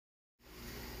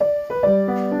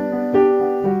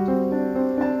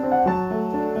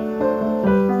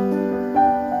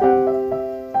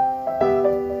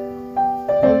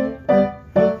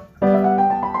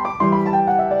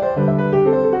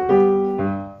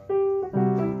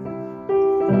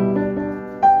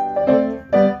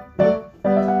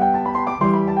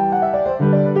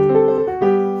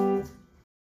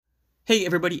Hey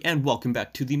everybody, and welcome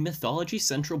back to the Mythology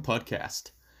Central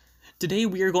podcast. Today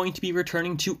we are going to be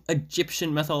returning to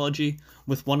Egyptian mythology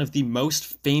with one of the most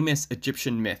famous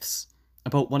Egyptian myths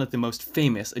about one of the most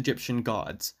famous Egyptian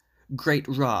gods, Great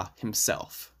Ra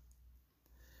himself.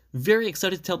 Very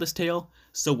excited to tell this tale,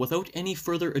 so without any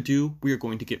further ado, we are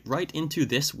going to get right into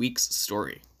this week's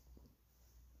story.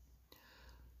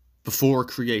 Before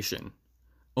creation,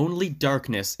 only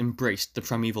darkness embraced the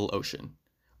primeval ocean,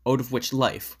 out of which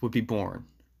life would be born.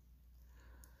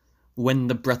 When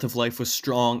the breath of life was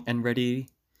strong and ready,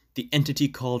 the entity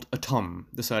called Atum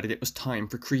decided it was time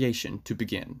for creation to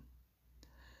begin.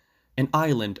 An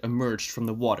island emerged from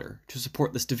the water to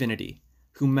support this divinity,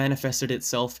 who manifested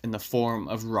itself in the form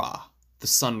of Ra, the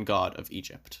sun god of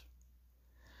Egypt.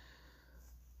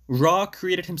 Ra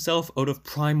created himself out of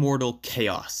primordial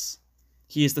chaos.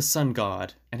 He is the sun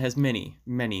god and has many,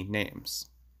 many names.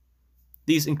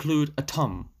 These include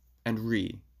Atum and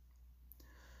Re.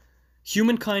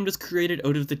 Humankind was created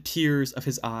out of the tears of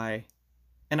his eye,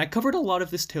 and I covered a lot of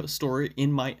this story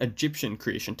in my Egyptian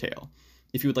creation tale,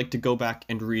 if you would like to go back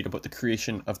and read about the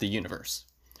creation of the universe.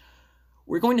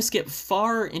 We're going to skip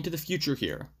far into the future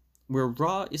here, where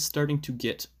Ra is starting to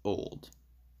get old.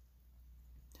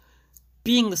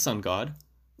 Being the sun god,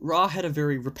 Ra had a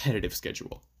very repetitive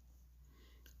schedule.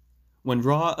 When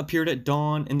Ra appeared at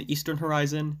dawn in the eastern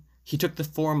horizon, he took the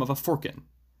form of a falcon,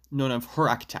 known as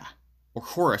Horakta, or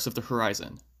Horus of the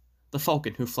Horizon, the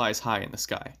falcon who flies high in the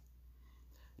sky.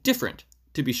 Different,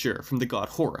 to be sure, from the god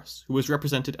Horus, who was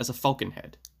represented as a falcon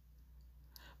head.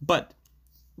 But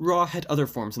Ra had other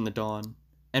forms in the dawn,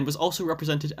 and was also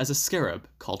represented as a scarab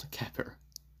called Khepri.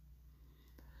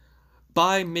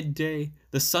 By midday,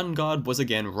 the sun god was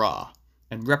again Ra,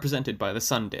 and represented by the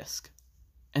sun disk.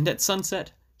 And at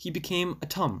sunset, he became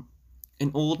Atum,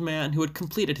 an old man who had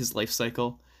completed his life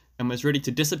cycle and was ready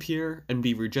to disappear and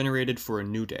be regenerated for a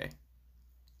new day.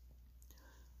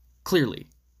 Clearly,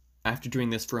 after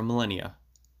doing this for a millennia,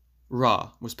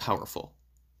 Ra was powerful.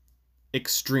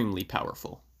 Extremely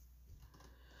powerful.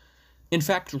 In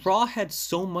fact, Ra had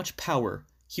so much power,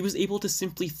 he was able to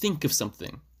simply think of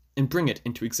something and bring it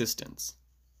into existence.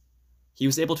 He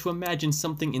was able to imagine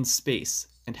something in space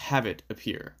and have it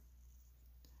appear.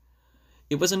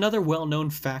 It was another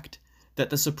well-known fact that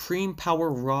the supreme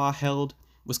power Ra held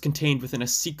was contained within a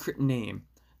secret name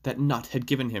that Nut had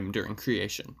given him during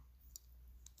creation.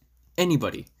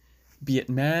 Anybody, be it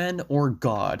man or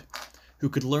god, who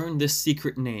could learn this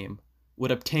secret name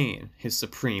would obtain his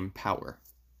supreme power.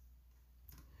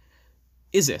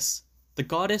 Isis, the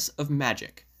goddess of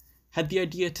magic, had the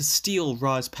idea to steal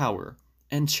Ra's power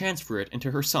and transfer it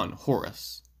into her son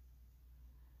Horus.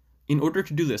 In order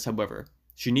to do this, however,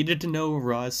 she needed to know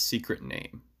Ra's secret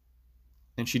name,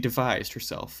 and she devised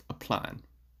herself a plan.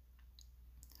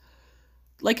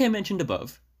 Like I mentioned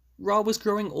above, Ra was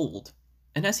growing old,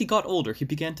 and as he got older he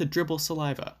began to dribble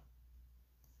saliva.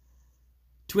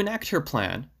 To enact her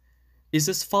plan,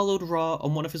 Isis followed Ra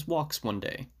on one of his walks one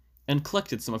day, and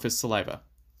collected some of his saliva.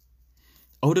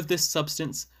 Out of this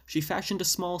substance, she fashioned a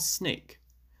small snake,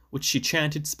 which she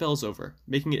chanted spells over,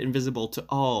 making it invisible to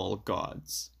all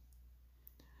gods.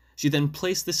 She then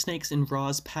placed the snakes in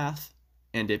Ra's path,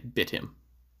 and it bit him.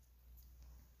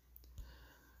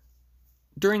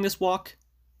 During this walk,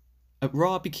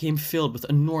 Ra became filled with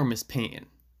enormous pain,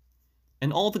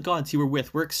 and all the gods he were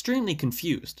with were extremely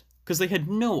confused, because they had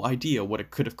no idea what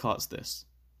could have caused this.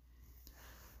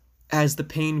 As the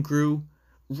pain grew,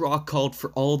 Ra called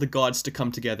for all the gods to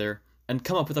come together and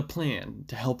come up with a plan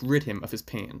to help rid him of his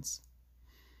pains.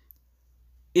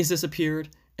 Isis appeared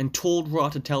and told Ra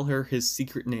to tell her his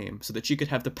secret name so that she could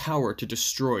have the power to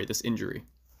destroy this injury.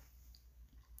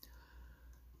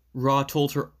 Ra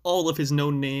told her all of his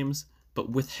known names, but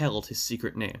withheld his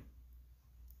secret name.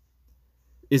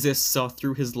 Isis saw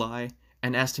through his lie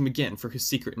and asked him again for his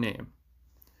secret name.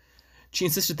 She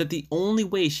insisted that the only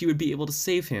way she would be able to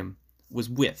save him was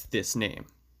with this name.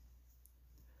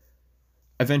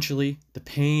 Eventually, the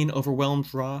pain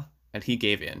overwhelmed Ra, and he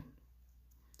gave in.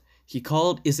 He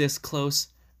called Isis close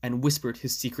and whispered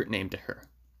his secret name to her.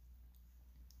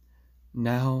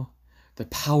 "Now, the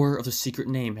power of the secret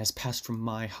name has passed from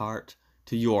my heart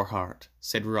to your heart,"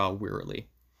 said Ra wearily.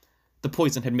 The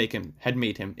poison had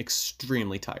made him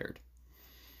extremely tired.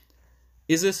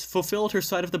 Isis fulfilled her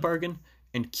side of the bargain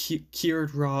and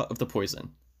cured Ra of the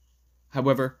poison.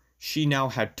 However, she now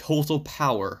had total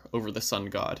power over the sun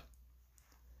god.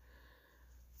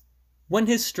 When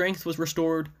his strength was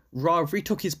restored, Ra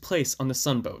retook his place on the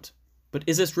sunboat, but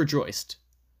Isis rejoiced.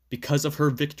 Because of her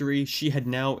victory, she had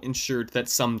now ensured that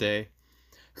someday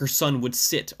her son would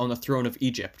sit on the throne of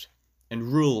Egypt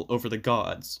and rule over the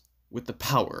gods with the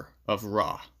power of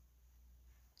Ra.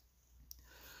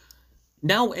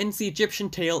 Now ends the Egyptian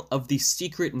tale of the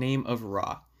secret name of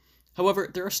Ra. However,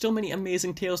 there are still many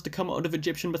amazing tales to come out of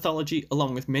Egyptian mythology,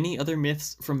 along with many other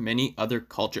myths from many other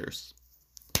cultures.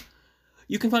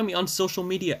 You can find me on social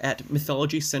media at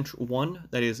Mythology Central 1,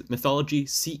 that is Mythology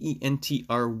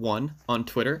CENTR 1 on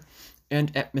Twitter,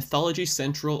 and at Mythology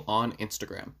Central on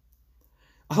Instagram.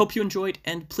 I hope you enjoyed,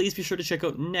 and please be sure to check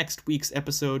out next week's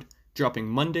episode, dropping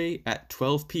Monday at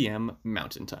 12 p.m.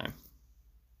 Mountain Time.